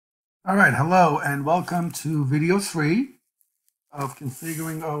All right, hello and welcome to video 3 of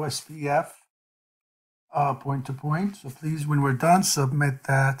configuring OSPF point-to-point. So please, when we're done, submit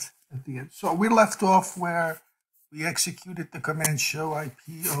that at the end. So we left off where we executed the command show IP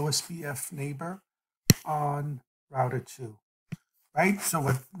OSPF neighbor on router 2, right? So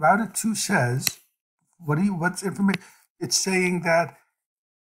what router 2 says, what's information? It's saying that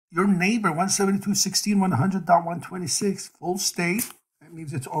your neighbor 172.16.100.126 full state. That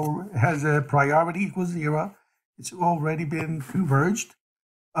means it has a priority equals 0. It's already been converged.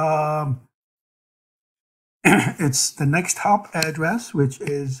 It's the next hop address, which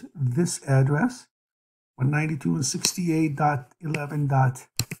is this address, 192.68.11.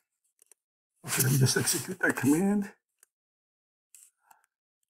 Okay, let me just execute that command.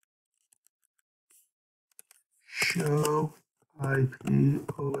 Show IP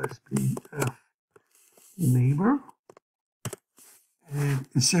OSPF neighbor. And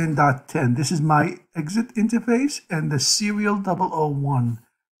it's in .10. This is my exit interface and the serial 001.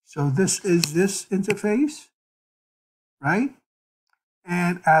 So this is this interface, right?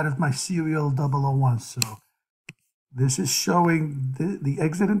 And out of my serial 001. So this is showing the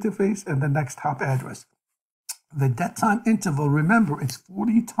exit interface and the next hop address. The dead time interval, remember, it's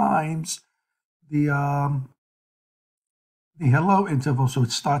 40 times the hello interval. So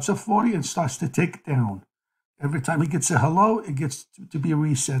it starts at 40 and starts to tick down. Every time he gets a hello, it gets to be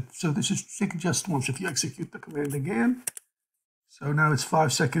reset. So this is tick just once. If you execute the command again, so now it's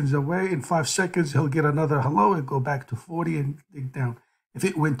 5 seconds away. In 5 seconds, he'll get another hello and go back to 40 and dig down. If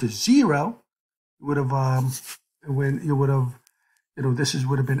it went to 0, it would have this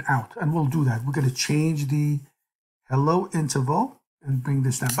would have been out. And we'll do that. We're going to change the hello interval and bring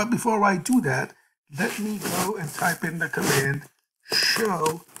this down. But before I do that, let me go and type in the command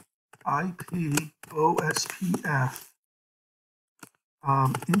show IP OSPF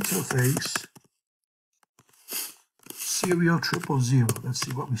interface serial 000. Let's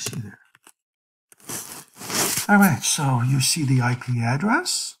see what we see there. All right, so you see the IP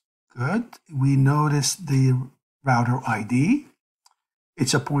address. Good. We notice the router ID.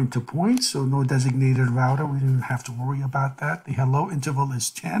 It's a point-to-point, so no designated router. We don't have to worry about that. The hello interval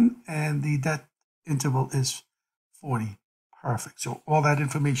is 10, and the dead interval is 40. Perfect. So all that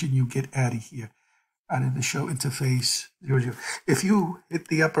information you get out of here, out of the show interface 00. If you hit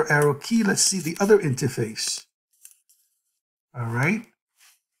the upper arrow key, let's see the other interface. All right.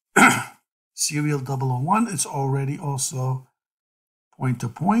 Serial 001, it's already also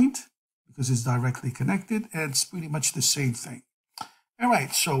point-to-point because it's directly connected, and it's pretty much the same thing. All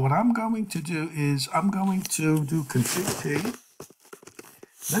right, so what I'm going to do is I'm going to do config T.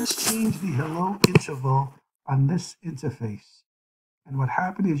 Let's change the hello interval on this interface. And what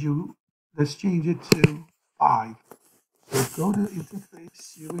happened is let's change it to 5. So go to interface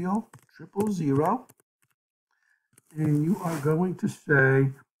serial 000, and you are going to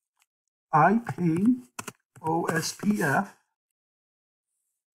say IP OSPF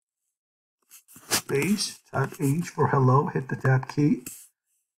space type H for hello, hit the tab key.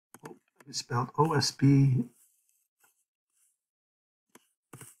 Oh, it's spelled OSPF.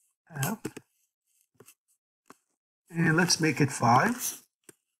 And let's make it 5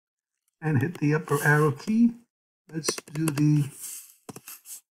 and hit the upper arrow key. Let's do the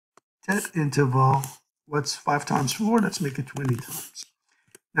dead interval. What's 5 times 4? Let's make it 20 times.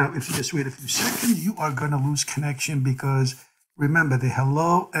 Now, if you just wait a few seconds, you are going to lose connection because remember the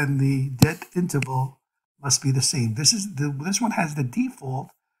hello and the dead interval must be the same. This one has the default,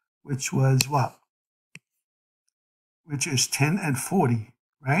 which was what? Which is 10 and 40,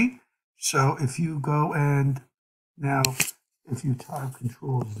 right? So if you go and now, if you type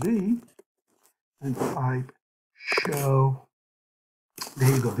Control Z and type show, there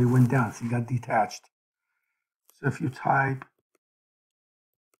you go, they went down, so you got detached. So if you type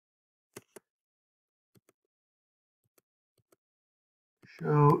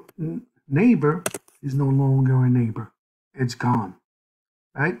show neighbor, is no longer a neighbor, it's gone,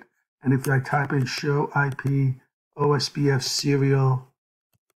 right? And if I type in show IP OSPF serial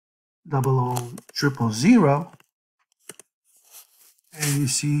 000, and you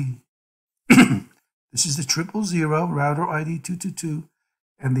see this is the 000 router ID 222,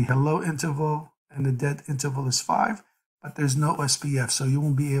 and the hello interval and the dead interval is 5, but there's no OSPF, so you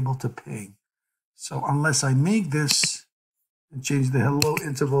won't be able to ping. So unless I make this and change the hello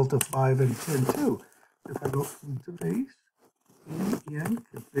interval to 5 and 10 too. If I go interface,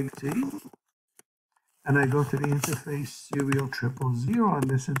 config T, and I go to the interface serial 000 on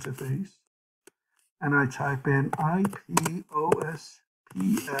this interface, and I type in IP OSPF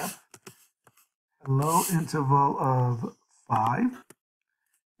hello interval of 5,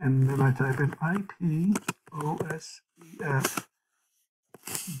 and then I type in IP OSPF,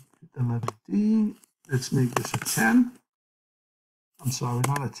 hit the letter D. Let's make this a 10. I'm sorry,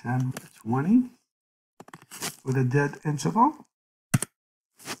 not a 10, a 20 with a dead interval.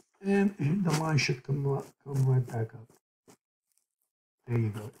 And the line should come right back up. There you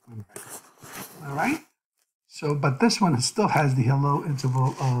go. All right. So, but this one still has the hello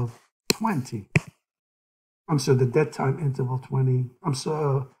interval of 20. I'm sorry, the dead time interval 20. I'm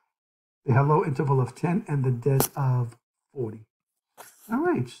sorry, the hello interval of 10 and the dead of 40. All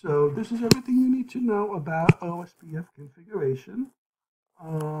right. So this is everything you need to know about OSPF configuration.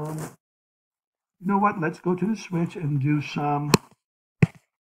 You know what? Let's go to the switch and do some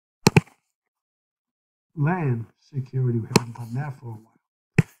LAN security. We haven't done that for a while.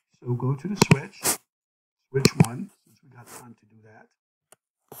 So go to the switch 1, since we got time to do that.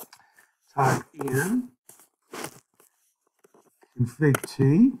 Type in config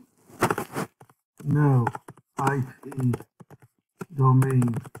T, no IP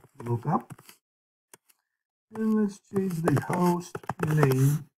domain lookup, and let's change the host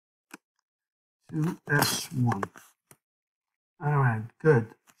name to S1. All right,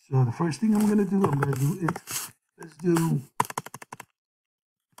 good. So the first thing I'm going to do let's do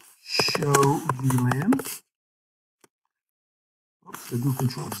show VLAN. Oops, I do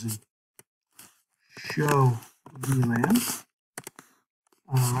Control Z. Show VLAN.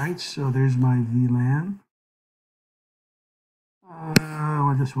 All right, so there's my VLAN.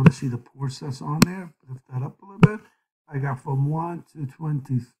 I just want to see the ports that's on there. Lift that up a little bit. I got from 1 to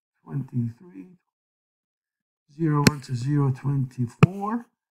 20, 23, 01 to 024,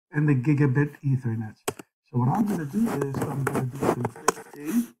 and the gigabit Ethernet. So what I'm going to do is I'm going to do config T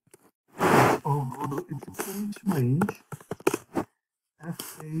over interface range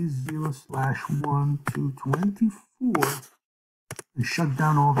FA0/1 to 24 and shut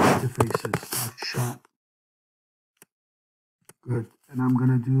down all the interfaces. Shut. Good. And I'm going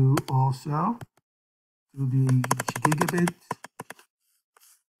to do also the gigabit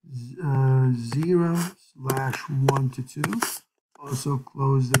 0/1 to 2. Also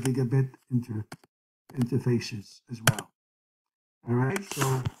close the gigabit interfaces as well. All right,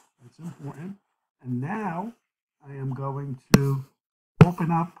 so that's important. And now I am going to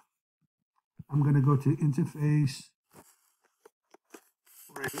open up. I'm going to go to interface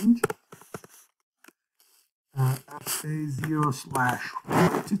range.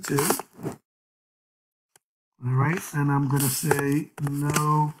 FA0/1 to 2. All right, and I'm going to say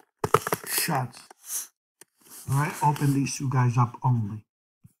no shuts. All right, open these two guys up only.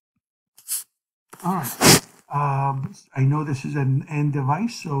 All right, I know this is an end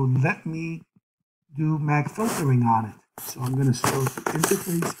device, so let me do MAC filtering on it. So I'm going to go to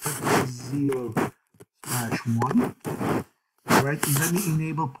interface FA0/1. All right, and let me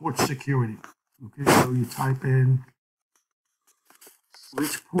enable port security. Okay, so you type in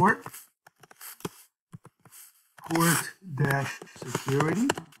switch port -security.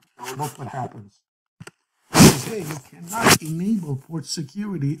 Now look what happens. Hey, you cannot enable port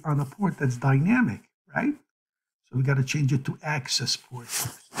security on a port that's dynamic, right? So we got to change it to access port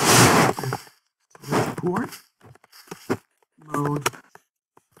first. Switch port mode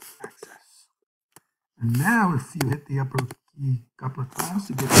access. And now if you hit the upper key a couple of times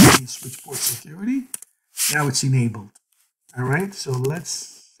to get the switch port security, now it's enabled. All right, so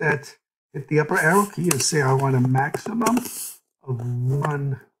let's hit the upper arrow key and say I want a maximum of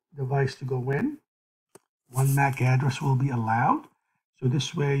 1 device to go in. 1 MAC address will be allowed. So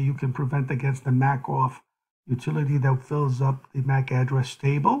this way you can prevent against the MAC off utility that fills up the MAC address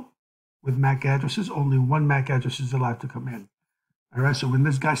table with MAC addresses. Only 1 MAC address is allowed to come in. All right, so when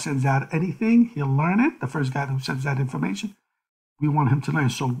this guy sends out anything, he'll learn it. The first guy who sends out information, we want him to learn.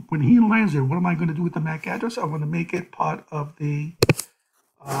 So when he learns it, what am I going to do with the MAC address? I want to make it part of the,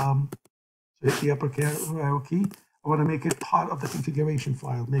 so hit the upper arrow key. I want to make it part of the configuration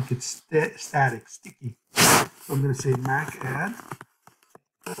file, make it static, sticky. So I'm going to say MAC add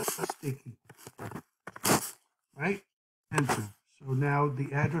sticky, right? Enter. So now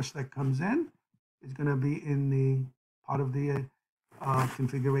the address that comes in is going to be in the part of the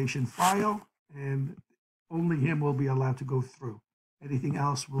configuration file, and only him will be allowed to go through. Anything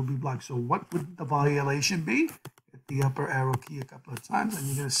else will be blocked. So what would the violation be? Hit the upper arrow key a couple of times, and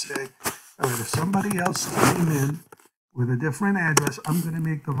you're going to say, all right, if somebody else came in with a different address, I'm going to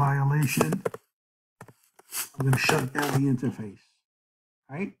make the violation. I'm going to shut down the interface,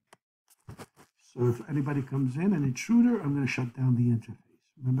 right? So if anybody comes in, an intruder, I'm going to shut down the interface.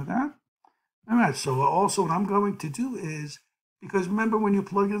 Remember that? All right, so also what I'm going to do is, because remember when you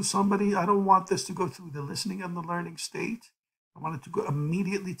plug in somebody, I don't want this to go through the listening and the learning state. I want it to go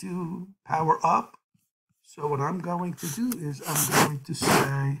immediately to power up. So what I'm going to do is I'm going to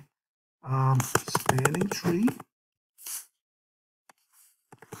say spanning tree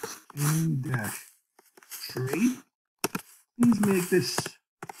in dash tree. Please make this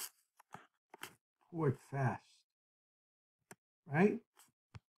port fast, right?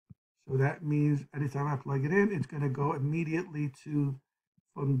 So that means anytime I plug it in, it's going to go immediately to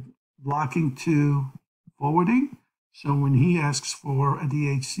from blocking to forwarding. So when he asks for a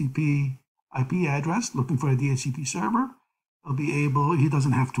DHCP IP address, looking for a DHCP server, he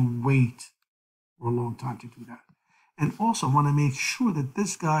doesn't have to wait for a long time to do that. And also want to make sure that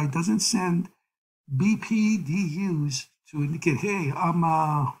this guy doesn't send BPDUs to indicate, hey, I'm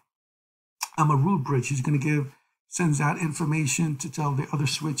a root bridge. He's going to sends out information to tell the other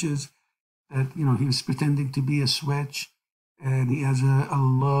switches that, he was pretending to be a switch and he has a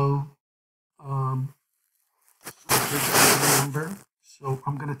low number. So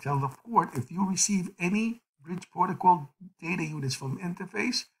I'm going to tell the port, if you receive any bridge protocol data units from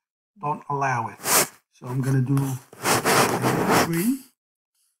interface, don't allow it. So I'm going to do 3.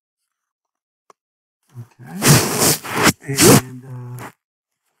 Okay. And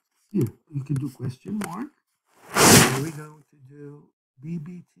here, you can do question mark. And we're going to do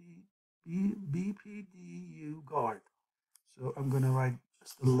BPDU guard. So I'm going to write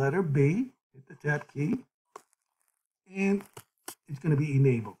just the letter B, hit the tab key, and it's going to be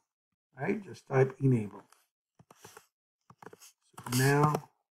enabled, right? Just type enable. So now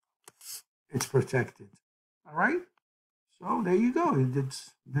it's protected, all right? So there you go.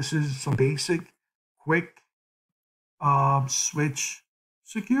 This is some basic, quick switch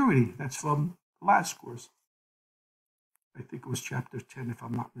security. That's from the last course. I think it was chapter 10, if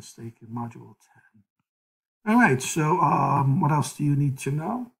I'm not mistaken, module 10. All right, so what else do you need to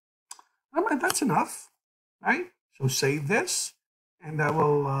know? All right, that's enough, right? So save this, and that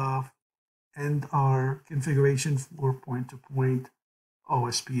will end our configuration for point-to-point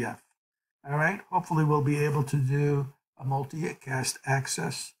OSPF. All right, hopefully we'll be able to do a multicast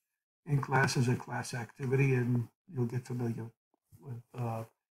access in class as a class activity, and you'll get familiar with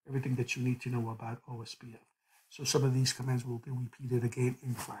everything that you need to know about OSPF. So some of these commands will be repeated again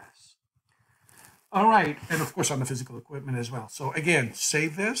in class. All right, and of course on the physical equipment as well. So again,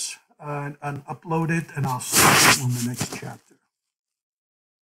 save this and upload it, and I'll see you on the next chapter.